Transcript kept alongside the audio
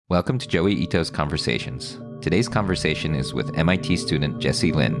Welcome to Joey Ito's Conversations. Today's conversation is with MIT student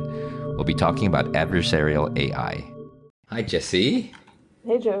Jessy Lin. We'll be talking about adversarial AI. Hi, Jessy.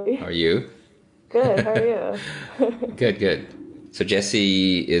 Hey, Joey. How are you? Good. How are you? Good. So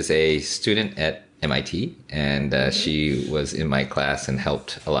Jessy is a student at MIT, and she was in my class and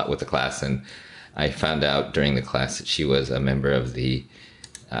helped a lot with the class. And I found out during the class that she was a member of the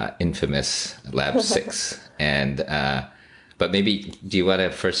infamous Lab 6. But maybe, do you want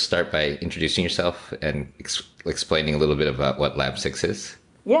to first start by introducing yourself and explaining a little bit about what Lab 6 is?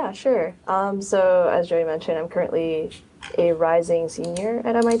 Yeah, sure. So as Joey mentioned, I'm currently a rising senior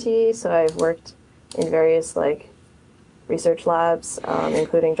at MIT. So I've worked in various research labs,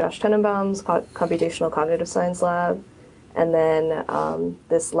 including Josh Tenenbaum's Computational Cognitive Science Lab, and then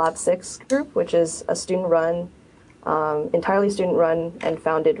this Lab 6 group, which is a student-run, entirely student-run and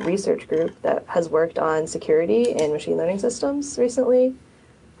founded research group that has worked on security in machine learning systems recently.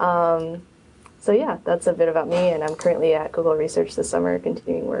 So yeah, that's a bit about me, and I'm currently at Google Research this summer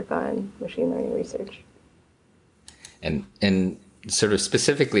continuing work on machine learning research. And sort of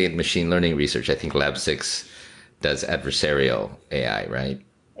specifically in machine learning research, I think Lab 6 does adversarial AI, right?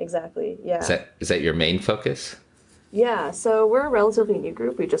 Exactly, yeah. Is that your main focus? Yeah, so we're a relatively new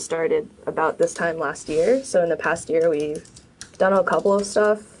group. We just started about this time last year. So in the past year, we've done a couple of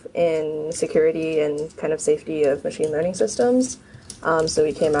stuff in security and kind of safety of machine learning systems. So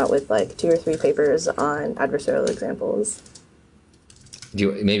we came out with 2 or 3 papers on adversarial examples.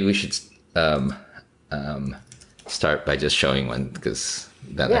 Maybe we should start by just showing one, because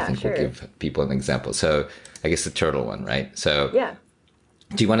that I think will give people an example. So I guess the turtle one, right? So yeah.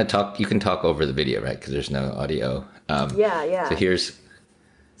 Do you want to talk? You can talk over the video, right? Because there's no audio. Yeah.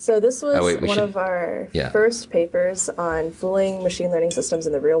 So this was one of our first papers on fooling machine learning systems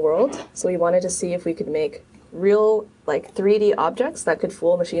in the real world. So we wanted to see if we could make real 3D objects that could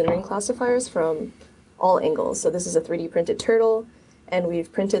fool machine learning classifiers from all angles. So this is a 3D printed turtle, and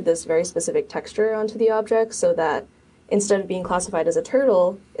we've printed this very specific texture onto the object so that instead of being classified as a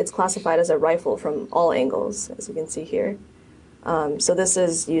turtle, it's classified as a rifle from all angles, as you can see here. So this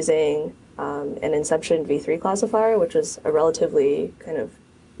is using an Inception v3 classifier, which is a relatively kind of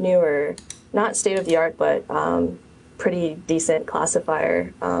newer, not state-of-the-art, but pretty decent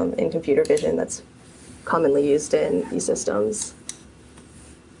classifier in computer vision that's commonly used in these systems.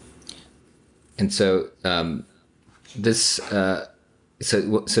 And so this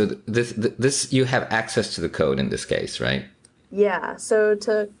you have access to the code in this case, right? Yeah. So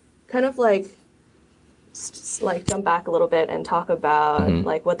to kind of jump back a little bit and talk about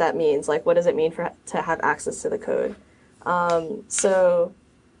what that means, what does it mean to have access to the code? So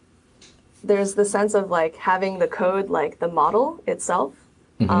there's the sense of having the code, the model itself,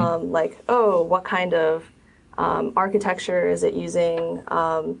 what kind of architecture is it using?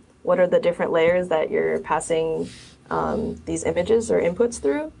 What are the different layers that you're passing these images or inputs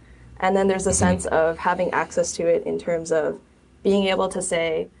through? And then there's a sense of having access to it in terms of being able to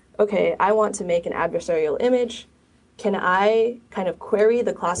say, okay, I want to make an adversarial image. Can I kind of query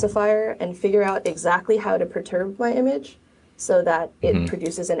the classifier and figure out exactly how to perturb my image so that it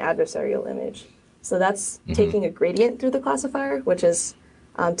produces an adversarial image? So that's taking a gradient through the classifier, which is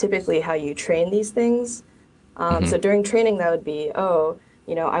typically how you train these things. So during training, that would be,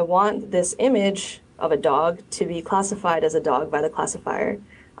 I want this image of a dog to be classified as a dog by the classifier.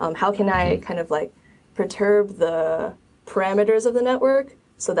 How can I kind of perturb the parameters of the network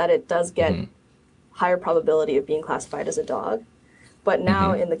so that it does get higher probability of being classified as a dog? But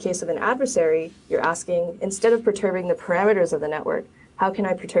now in the case of an adversary, you're asking, instead of perturbing the parameters of the network, how can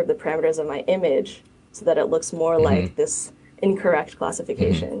I perturb the parameters of my image so that it looks more like this incorrect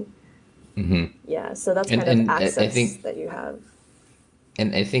classification? Yeah, so that's kind of access that you have.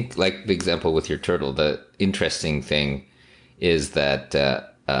 And I think, the example with your turtle, the interesting thing is that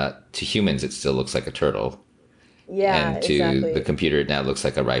to humans, it still looks like a turtle. Yeah, and to exactly. the computer, it now looks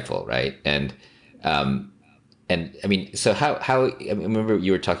like a rifle, right? And I mean, so how I remember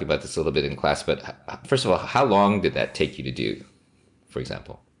you were talking about this a little bit in class, but first of all, how long did that take you to do, for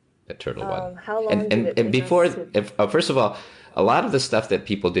example, that turtle one? How long did it and before, first of all, a lot of the stuff that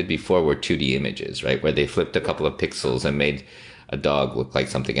people did before were 2D images, right? Where they flipped a couple of pixels and made a dog look like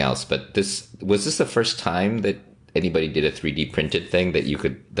something else. But was this the first time that anybody did a 3D printed thing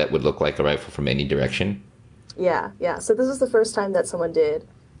that would look like a rifle from any direction? Yeah. So this is the first time that someone did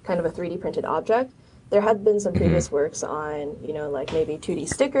kind of a 3D printed object. There had been some previous works on, maybe 2D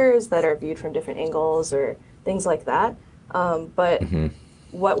stickers that are viewed from different angles or things like that. But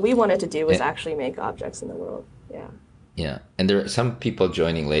what we wanted to do was actually make objects in the world. Yeah. Yeah. And there are some people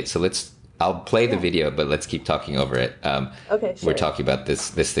joining late, so let's I'll play the Yeah. video, but let's keep talking over it. Okay, We're sure. talking about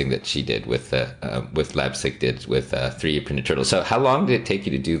this thing that she did with LabSig did with 3D printed turtles. So how long did it take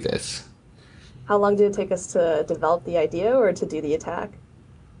you to do this? How long did it take us to develop the idea or to do the attack?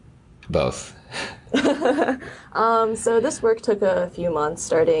 Both. So this work took a few months,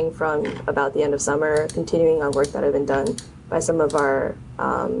 starting from about the end of summer, continuing on work that had been done by some of our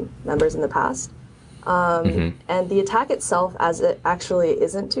members in the past. And the attack itself, as it actually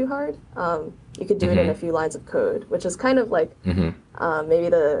isn't too hard, you could do it in a few lines of code, which is kind of like maybe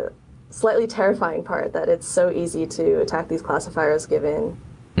the slightly terrifying part, that it's so easy to attack these classifiers given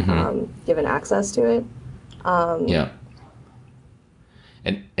access to it. Yeah.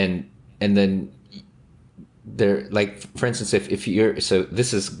 And then there, like, for instance, if you're, so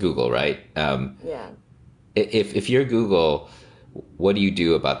this is Google, right? Yeah. If you're Google, what do you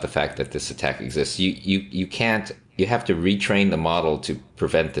do about the fact that this attack exists? You can't, you have to retrain the model to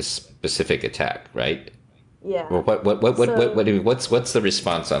prevent this specific attack, right? Yeah. Or what's the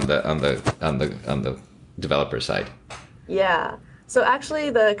response on the developer side? Yeah. So actually,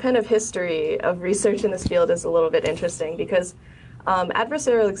 the kind of history of research in this field is a little bit interesting because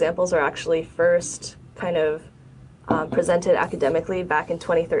adversarial examples are actually first kind of presented academically back in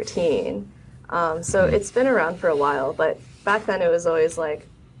 2013. So it's been around for a while, but back then it was always like,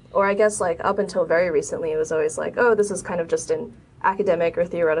 or I guess like up until very recently, it was always like, oh, this is kind of just an academic or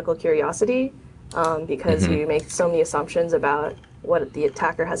theoretical curiosity because you make so many assumptions about what the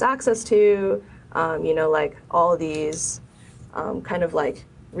attacker has access to, like all these kind of like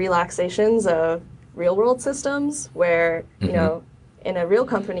relaxations of real world systems where, in a real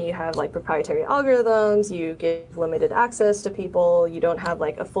company you have like proprietary algorithms, you give limited access to people, you don't have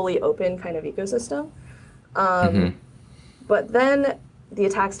like a fully open kind of ecosystem. But then the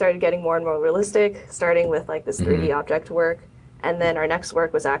attack started getting more and more realistic, starting with like this 3D object work. And then our next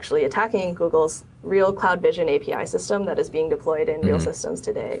work was actually attacking Google's real Cloud Vision API system that is being deployed in real systems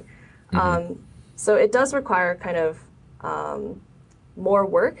today. So it does require kind of more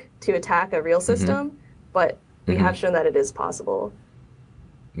work to attack a real system, but we have shown that it is possible.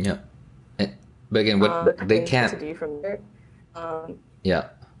 Yeah. But again, what they can't to do from there. Yeah.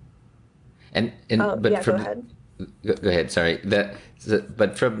 And but yeah, from go ahead. go ahead, sorry.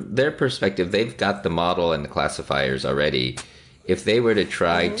 But from their perspective, they've got the model and the classifiers already. If they were to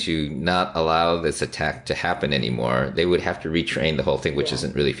try to not allow this attack to happen anymore, they would have to retrain the whole thing, which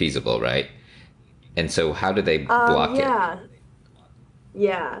isn't really feasible, right? And so how do they block it?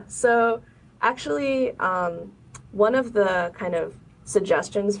 Yeah. So actually, one of the kind of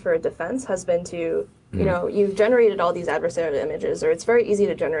suggestions for defense has been to, you've generated all these adversarial images, or it's very easy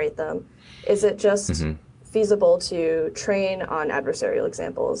to generate them. Is it just feasible to train on adversarial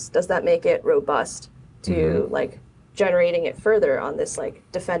examples? Does that make it robust to like generating it further on this like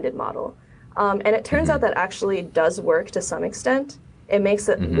defended model? And it turns out that actually does work to some extent. It makes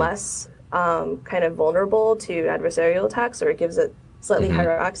it less kind of vulnerable to adversarial attacks, or it gives it slightly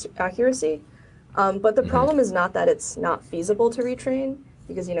higher accuracy. But the problem is not that it's not feasible to retrain,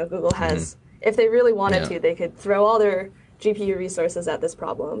 because Google has, if they really wanted to, they could throw all their GPU resources at this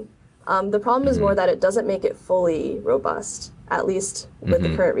problem. The problem is more that it doesn't make it fully robust, at least with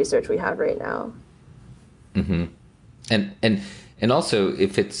the current research we have right now. And also,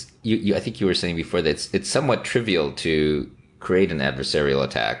 if it's I think you were saying before that it's somewhat trivial to create an adversarial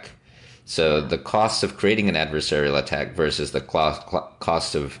attack. So the cost of creating an adversarial attack versus the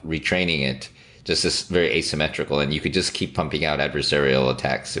cost of retraining it just is very asymmetrical, and you could just keep pumping out adversarial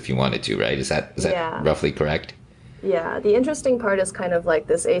attacks if you wanted to, right? Is that roughly correct? Yeah, the interesting part is kind of like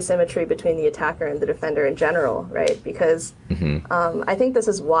this asymmetry between the attacker and the defender in general, right? Because I think this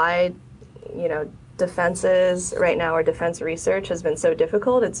is why, defenses right now, or defense research has been so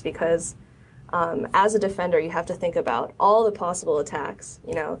difficult. It's because as a defender, you have to think about all the possible attacks.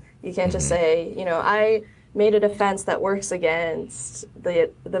 You can't just say, I made a defense that works against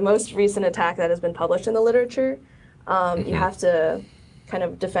the most recent attack that has been published in the literature. You have to kind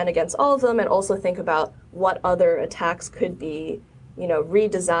of defend against all of them, and also think about what other attacks could be,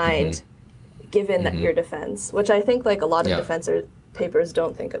 redesigned given that your defense, which I think like a lot of defense papers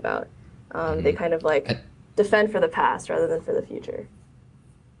don't think about. They kind of like defend for the past rather than for the future.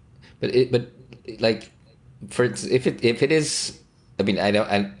 But like, if it is,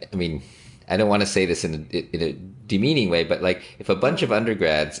 I don't want to say this in a demeaning way, but like if a bunch of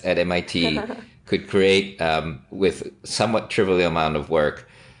undergrads at MIT could create with somewhat trivial amount of work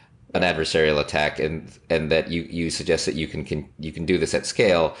an adversarial attack, and that you suggest that you can do this at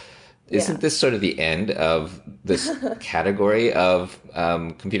scale, isn't this sort of the end of this category of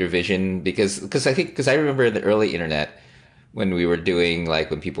computer vision? Because I remember in the early internet, when we were doing,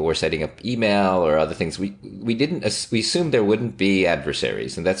 like, when people were setting up email or other things, we didn't we assumed there wouldn't be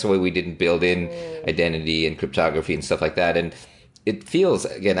adversaries, and that's why we didn't build in identity and cryptography and stuff like that. And it feels,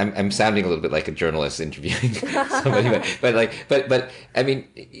 again, I'm sounding a little bit like a journalist interviewing somebody, but I mean,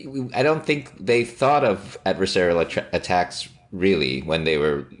 I don't think they thought of adversarial attacks really when they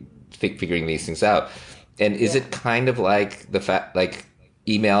were figuring these things out. And is it kind of like the fact, like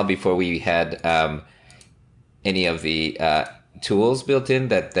email before we had any of the tools built in,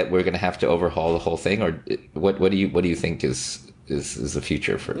 that we're going to have to overhaul the whole thing, or what do you think is the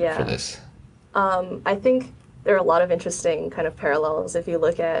future for this? I think there are a lot of interesting kind of parallels if you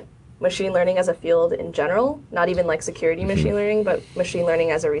look at machine learning as a field in general, not even like security machine learning, but machine learning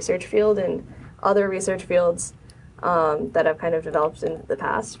as a research field and other research fields that have kind of developed in the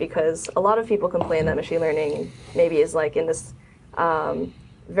past, because a lot of people complain that machine learning maybe is like in this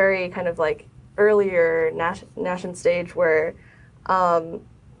very kind of like earlier nascent stage where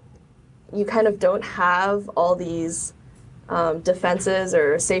you kind of don't have all these defenses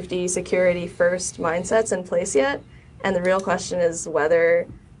or safety, security first mindsets in place yet. And the real question is whether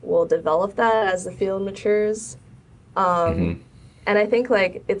we'll develop that as the field matures. And I think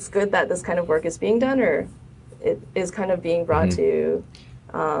like it's good that this kind of work is being done, or it is kind of being brought to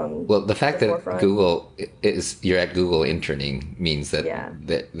well, the fact that forefront. You're at Google interning means that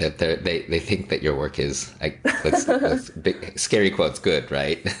they think that your work is, like, let's big, scary quotes, good,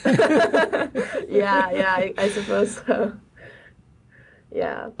 right? I suppose so.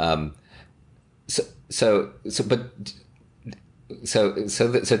 Yeah. So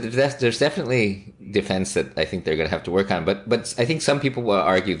there's definitely defense that I think they're going to have to work on. But I think some people will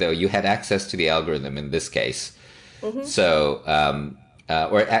argue, though, you had access to the algorithm in this case, so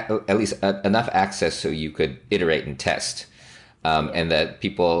or at least enough access so you could iterate and test, and that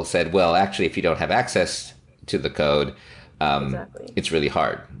people said, well, actually, if you don't have access to the code, it's really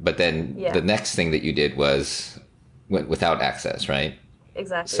hard. But then the next thing that you did was went without access, right?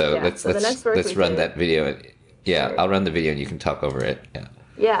 Exactly. So let's run that video. Yeah, sure. I'll run the video and you can talk over it.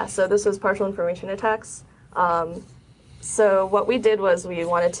 Yeah, so this was partial information attacks. So what we did was we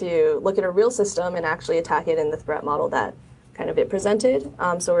wanted to look at a real system and actually attack it in the threat model that kind of it presented.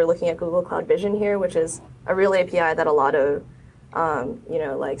 So we're looking at Google Cloud Vision here, which is a real API that a lot of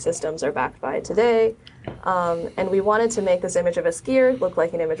like systems are backed by today. And we wanted to make this image of a skier look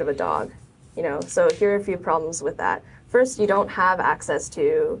like an image of a dog. So here are a few problems with that. First, you don't have access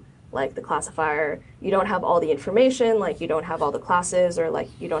to like the classifier. You don't have all the information, like you don't have all the classes, or like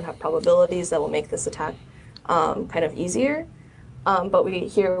you don't have probabilities that will make this attack kind of easier. But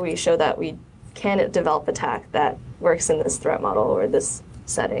we show that we can develop attack that works in this threat model or this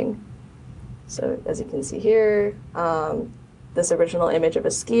setting. So as you can see here, this original image of a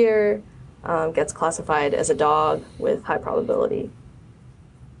skier gets classified as a dog with high probability.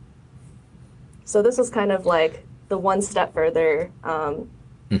 So this is kind of like the one step further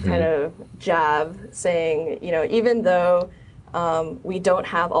kind of jab, saying, even though we don't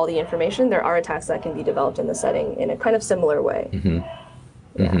have all the information, there are attacks that can be developed in the setting in a kind of similar way.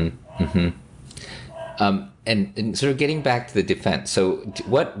 And sort of getting back to the defense. So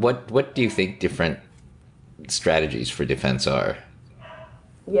what do you think different strategies for defense are?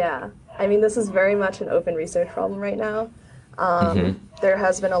 Yeah, I mean, this is very much an open research problem right now. There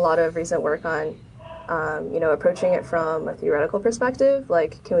has been a lot of recent work on approaching it from a theoretical perspective,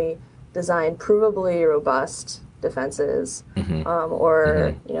 like can we design provably robust defenses,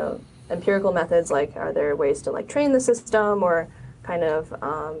 or empirical methods, like are there ways to like train the system or kind of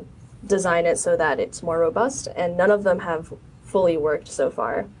design it so that it's more robust, and none of them have fully worked so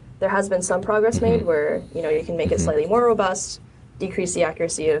far. There has been some progress made where you can make it slightly more robust, decrease the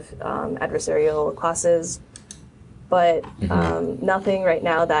accuracy of adversarial classes, but nothing right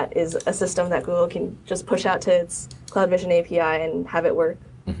now that is a system that Google can just push out to its Cloud Vision API and have it work.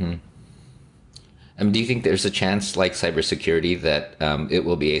 Do you think there's a chance, like cybersecurity, that it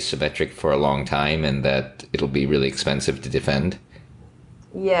will be asymmetric for a long time and that it'll be really expensive to defend?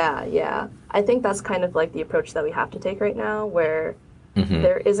 Yeah. I think that's kind of like the approach that we have to take right now, where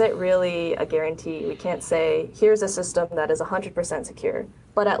there isn't really a guarantee. We can't say, here's a system that is 100% secure.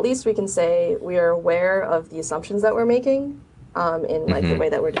 But at least we can say we are aware of the assumptions that we're making in like the way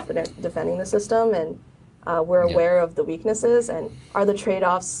that we're defending the system, and we're aware of the weaknesses, and are the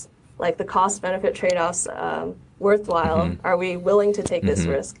trade-offs, like the cost-benefit trade-offs, worthwhile? Are we willing to take this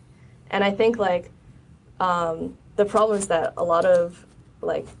risk? And I think like the problem is that a lot of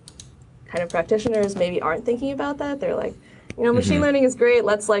like kind of practitioners maybe aren't thinking about that. They're like, machine learning is great,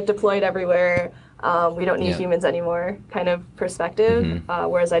 let's like deploy it everywhere. We don't need humans anymore kind of perspective,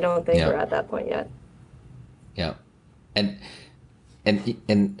 whereas I don't think we're at that point yet. Yeah. and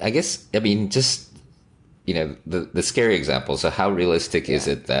and I guess, I mean, just, the scary example. So how realistic is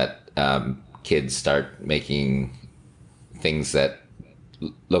it that kids start making things that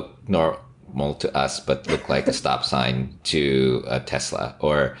look normal to us but look like a stop sign to a Tesla?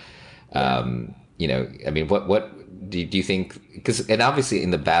 Or I mean, what do you think? Because, and obviously in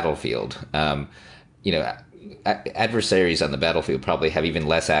the battlefield, you know adversaries on the battlefield probably have even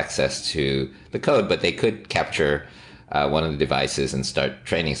less access to the code, but they could capture one of the devices and start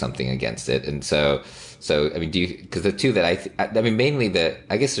training something against it. And so I mean, because the two that I mean, mainly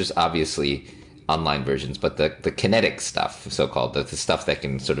I guess there's obviously online versions, but the kinetic stuff, so-called, the stuff that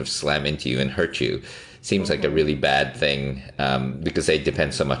can sort of slam into you and hurt you, seems like a really bad thing, because they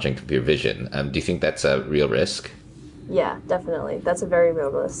depend so much on computer vision. Do you think that's a real risk? Yeah, definitely. That's a very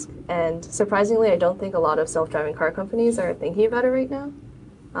real risk. And surprisingly, I don't think a lot of self-driving car companies are thinking about it right now.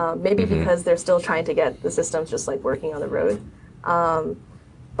 Maybe because they're still trying to get the systems just like working on the road.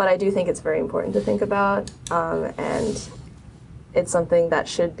 But I do think it's very important to think about. And it's something that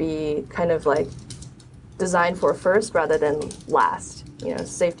should be kind of like designed for first rather than last,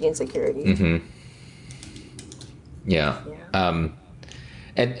 safety and security. Yeah.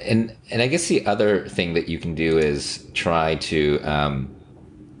 And I guess the other thing that you can do is try to,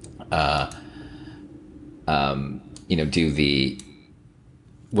 do the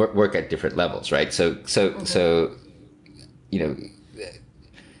work at different levels, right? So, I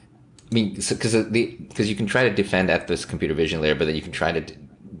mean, because you can try to defend at this computer vision layer, but then you can try to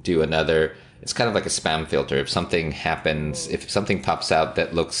do another. It's kind of like a spam filter. If something happens, if something pops out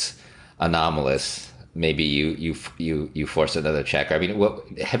that looks anomalous, maybe you force another check. I mean,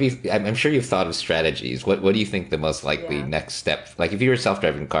 I'm sure you've thought of strategies. What do you think the most likely next step? Like, if you were a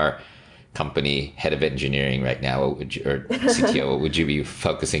self-driving car company head of engineering right now, or CTO, what would you be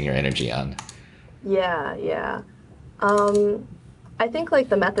focusing your energy on? Yeah. I think like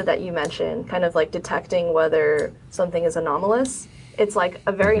the method that you mentioned, kind of like detecting whether something is anomalous, it's like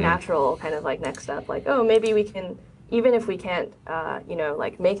a very natural kind of like next step. Like, oh, maybe we can, even if we can't,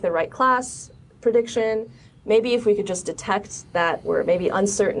 like make the right class prediction, maybe if we could just detect that we're maybe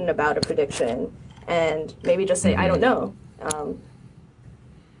uncertain about a prediction and maybe just say, I don't know.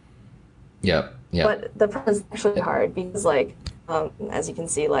 Yeah. But the problem is actually hard because, like, as you can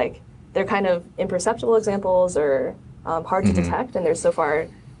see, like, they're kind of imperceptible examples or hard to detect, and there's so far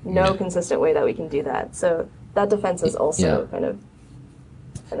no consistent way that we can do that. So that defense is also kind of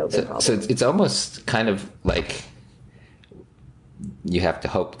an open problem. So it's almost kind of like you have to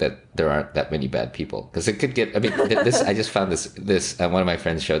hope that there aren't that many bad people, because it could get. I mean, this I just found this. One of my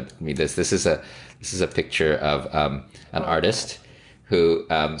friends showed me this. This is a picture of an artist who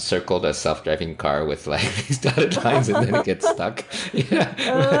circled a self-driving car with like these dotted lines, and then it gets stuck.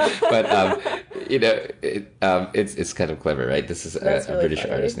 But it's kind of clever, right? This is a really British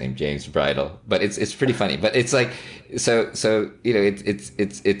funny. artist named James Bridle, but it's pretty funny. But it's like so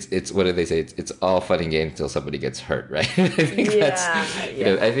it's what do they say? It's all fun and games until somebody gets hurt, right? I think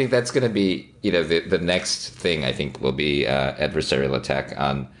I think that's going to be the next thing. I think will be adversarial attack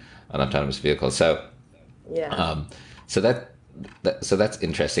on autonomous vehicles. So so that's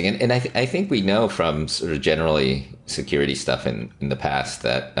interesting, and I think we know from sort of generally security stuff in the past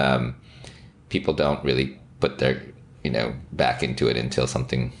that people don't really put their back into it until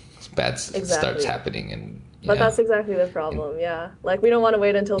something bad starts happening, and but that's exactly the problem. Like we don't want to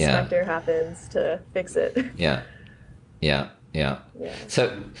wait until Spectre happens to fix it. Yeah.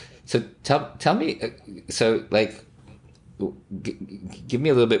 So tell me, so like, give me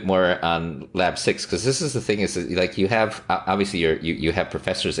a little bit more on Lab 6, because this is the thing is like you have obviously you have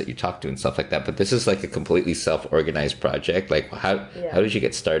professors that you talk to and stuff like that, but this is like a completely self-organized project. Like how did you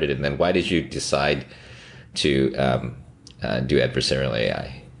get started, and then why did you decide to do adversarial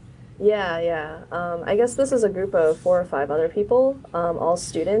AI? I guess this is a group of 4 or 5 other people, all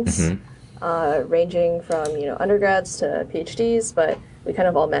students, ranging from undergrads to PhDs, but we kind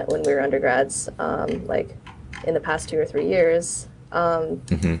of all met when we were undergrads, like in the past 2 or 3 years.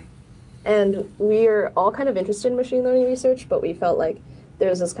 And we're all kind of interested in machine learning research, but we felt like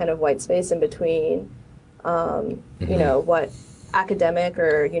there's this kind of white space in between, what academic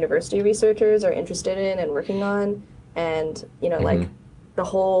or university researchers are interested in and working on, and, like the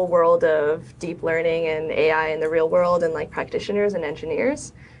whole world of deep learning and AI in the real world, and like practitioners and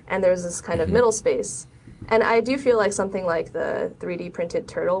engineers. And there's this kind of middle space. And I do feel like something like the 3D printed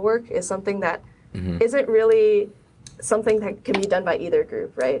turtle work is something that isn't really something that can be done by either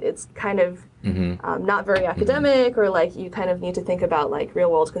group, right? It's kind of not very academic, or like you kind of need to think about like real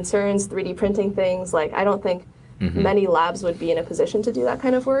world concerns, 3D printing things. Like I don't think many labs would be in a position to do that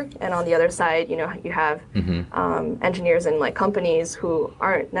kind of work. And on the other side, you have engineers in like companies who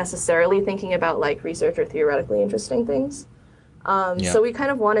aren't necessarily thinking about like research or theoretically interesting things. Yeah. So we kind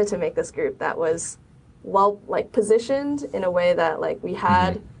of wanted to make this group that was well like positioned in a way that like we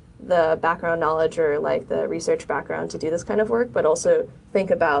had the background knowledge or like the research background to do this kind of work, but also think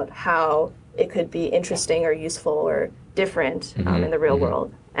about how it could be interesting or useful or different in the real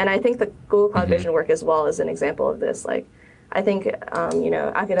world. And I think the Google Cloud Vision work as well is an example of this. Like, I think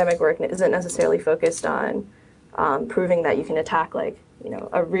academic work isn't necessarily focused on proving that you can attack like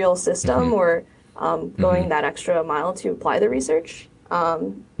a real system or going that extra mile to apply the research.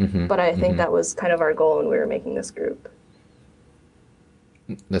 But I think that was kind of our goal when we were making this group.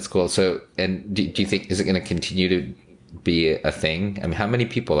 That's cool. So, and do you think, is it going to continue to be a thing? I mean, how many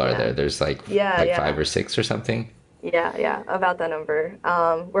people are there? There's like 5 or 6 or something? Yeah, about that number.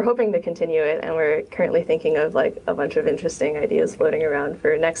 We're hoping to continue it, and we're currently thinking of like a bunch of interesting ideas floating around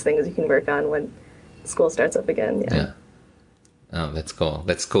for next things you can work on when school starts up again. Yeah. Oh, that's cool.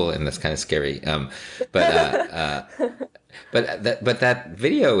 That's cool, and that's kind of scary. But that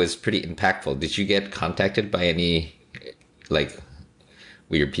video is pretty impactful. Did you get contacted by any like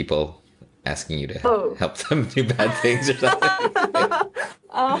weird people asking you to help them do bad things or something?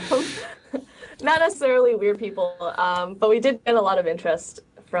 Not necessarily weird people, but we did get a lot of interest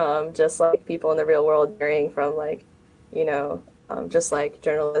from just like people in the real world, hearing from like, just like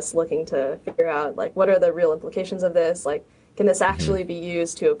journalists looking to figure out like what are the real implications of this? Like, can this actually be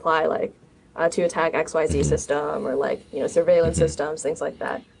used to apply like to attack XYZ system or like surveillance systems, things like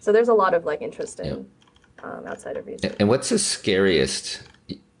that. So there's a lot of like interest in outside of research. And what's the scariest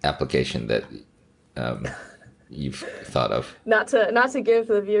application that you've thought of? Not to give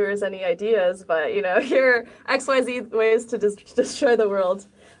the viewers any ideas, but here are XYZ ways to destroy the world.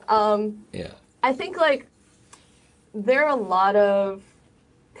 I think like there are a lot of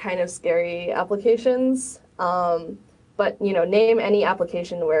kind of scary applications, but name any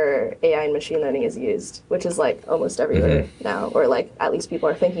application where AI and machine learning is used, which is like almost everywhere now, or like at least people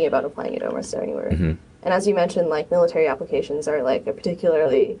are thinking about applying it almost anywhere. And as you mentioned, like military applications are like a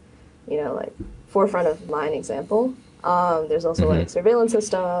particularly like forefront of mind example. There's also like surveillance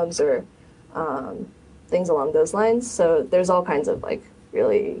systems or things along those lines. So there's all kinds of like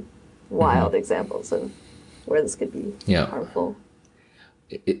really wild examples of where this could be harmful.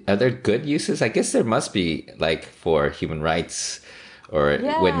 Are there good uses? I guess there must be, like for human rights or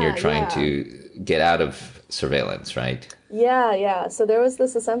when you're trying to get out of surveillance, right? Yeah. So there was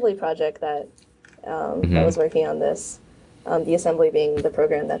this assembly project that that was working on this. The assembly being the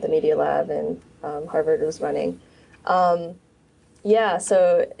program that the Media Lab and Harvard was running. So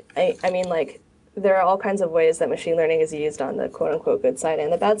I mean, like, there are all kinds of ways that machine learning is used on the quote-unquote good side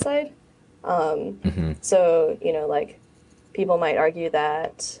and the bad side. So, like, people might argue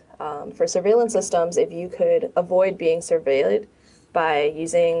that for surveillance systems, if you could avoid being surveilled by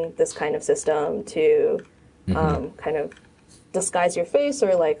using this kind of system to kind of disguise your face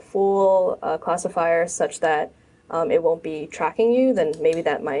or, like, fool a classifier such that it won't be tracking you, then maybe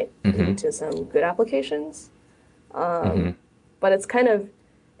that might lead to some good applications. But it's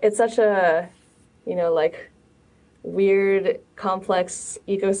such a, like weird, complex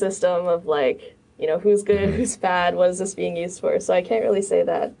ecosystem of like, who's good, who's bad, what is this being used for? So I can't really say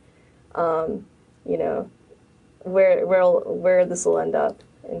that, where this will end up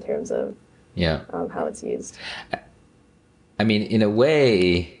in terms of how it's used. I mean, in a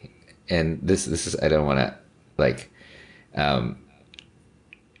way, and this is, I don't want to like,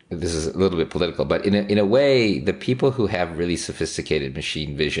 this is a little bit political, but in a way, the people who have really sophisticated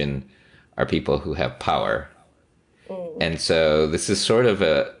machine vision are people who have power. And so this is sort of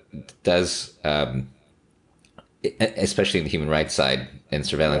especially in the human rights side and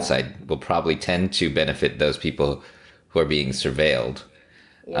surveillance side, will probably tend to benefit those people who are being surveilled.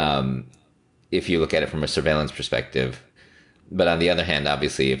 If you look at it from a surveillance perspective. But on the other hand,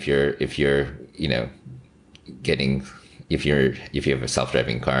 obviously, if you have a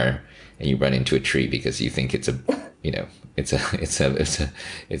self-driving car and you run into a tree because you think it's an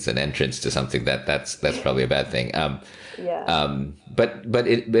entrance to something, that's probably a bad thing. But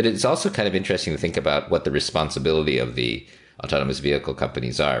it's also kind of interesting to think about what the responsibility of the autonomous vehicle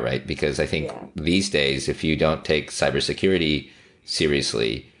companies are, right? Because I think these days, if you don't take cybersecurity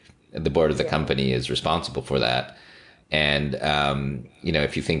seriously, the board of the company is responsible for that. And,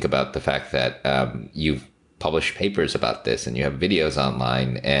 if you think about the fact that you've published papers about this and you have videos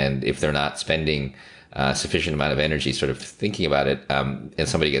online, and if they're not spending a sufficient amount of energy sort of thinking about it, and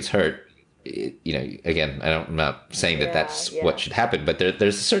somebody gets hurt, again, I'm not saying that Yeah, that's what yeah, should happen, but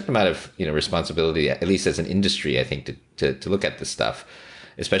there's a certain amount of, responsibility, at least as an industry, I think, to look at this stuff,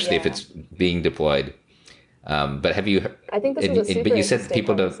 especially if yeah. it's being deployed. But have you, I think this was a but super you said interesting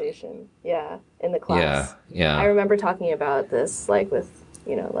people don't, conversation. Yeah, in the yeah, class. I yeah. remember talking about this like with,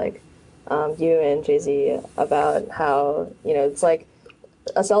 like you and Jay-Z about how, it's like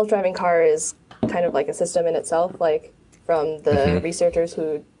a self-driving car is kind of like a system in itself, like from the Hmm. researchers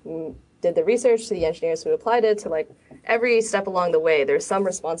who did the research to the engineers who applied it to like every step along the way, there's some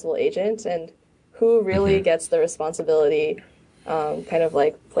responsible agent, and who really Hmm. gets the responsibility kind of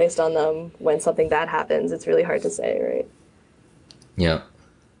like placed on them when something bad happens. It's really hard to say, right? Yeah.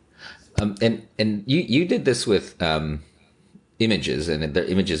 And you did this with images, and the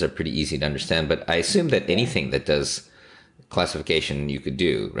images are pretty easy to understand. But I assume that Yeah. anything that does classification you could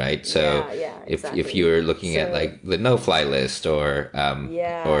do, right? So Yeah, yeah, if exactly. you're looking at So, like the no-fly list, or yeah,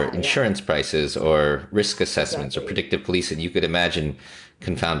 yeah, insurance prices or risk assessments or exactly. predictive policing, you could imagine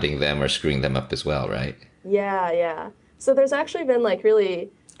confounding them or screwing them up as well, right? Yeah, yeah. So there's actually been like really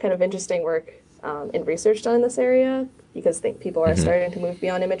kind of interesting work in research done in this area because I think people are Hmm. starting to move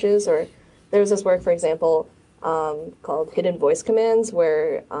beyond images. Or there was this work, for example, called hidden voice commands,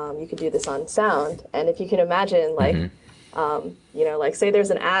 where you could do this on sound. And if you can imagine, like, Hmm. like say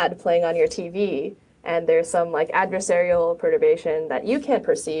there's an ad playing on your TV and there's some like adversarial perturbation that you can't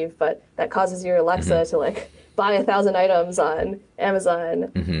perceive, but that causes your Hmm. Alexa to like buy 1,000 items on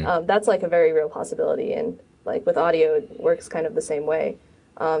Amazon. Hmm. That's like a very real possibility, and like with audio, it works kind of the same way.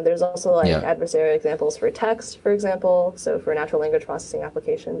 There's also like Yeah. adversarial examples for text, for example, so for natural language processing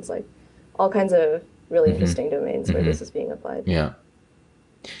applications, like all kinds of really Hmm. interesting domains where Hmm. this is being applied. Yeah.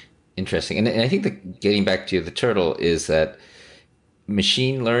 Interesting. And I think that getting back to the turtle is that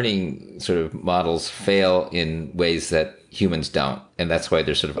machine learning sort of models fail in ways that humans don't, and that's why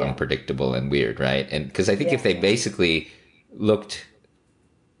they're sort of Yeah, unpredictable and weird, right? And because I think if yeah, they yeah, basically looked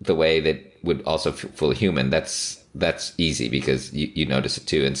the way that would also fool a human, that's easy because you notice it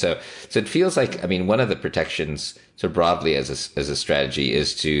too. And so it feels like, I mean, one of the protections sort of broadly as a strategy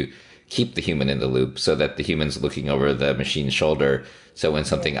is to keep the human in the loop so that the human's looking over the machine's shoulder. So when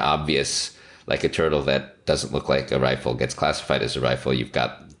something yeah, obvious like a turtle that doesn't look like a rifle gets classified as a rifle, you've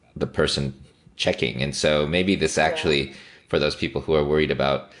got the person checking. And so maybe this yeah. actually, for those people who are worried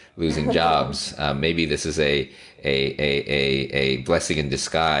about losing jobs, maybe this is a blessing in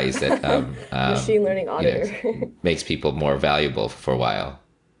disguise that Machine learning you know auditor. makes people more valuable for a while.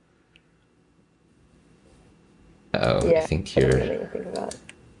 Oh, I Yeah, think you're definitely think about.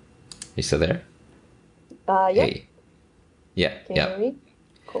 you still there? Yeah. Hey, yeah, Can you yeah, hear me?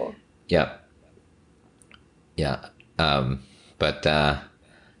 Cool. yeah, yeah. But I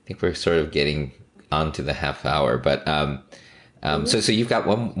think we're sort of getting onto the half hour. But Hmm. so you've got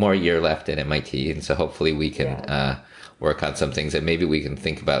one more year left at MIT, and so hopefully we can Yeah. work on some things, and maybe we can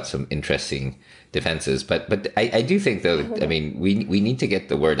think about some interesting defenses. But I do think though, I mean, we need to get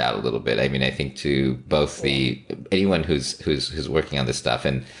the word out a little bit. I mean, I think to both Yeah. the anyone who's working on this stuff,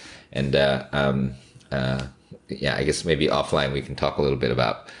 and uh, yeah, I guess maybe offline we can talk a little bit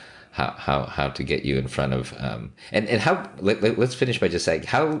about how to get you in front of and how let's finish by just saying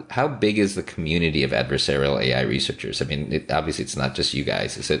how big is the community of adversarial AI researchers? I mean, obviously it's not just you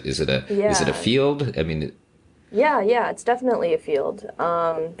guys. Is it a Yeah. field? I mean, Yeah, yeah, it's definitely a field.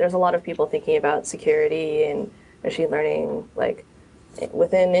 There's a lot of people thinking about security and machine learning, like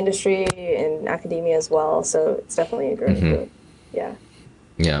within industry and academia as well. So it's definitely a growing field. Yeah.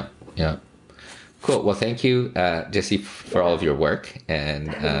 yeah, yeah. Cool. Well, thank you, Jesse, for all of Yeah. your work, and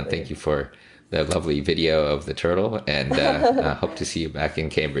thank Definitely. you for the lovely video of the turtle. And hope to see you back in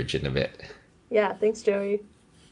Cambridge in a bit. Yeah. Thanks, Joey.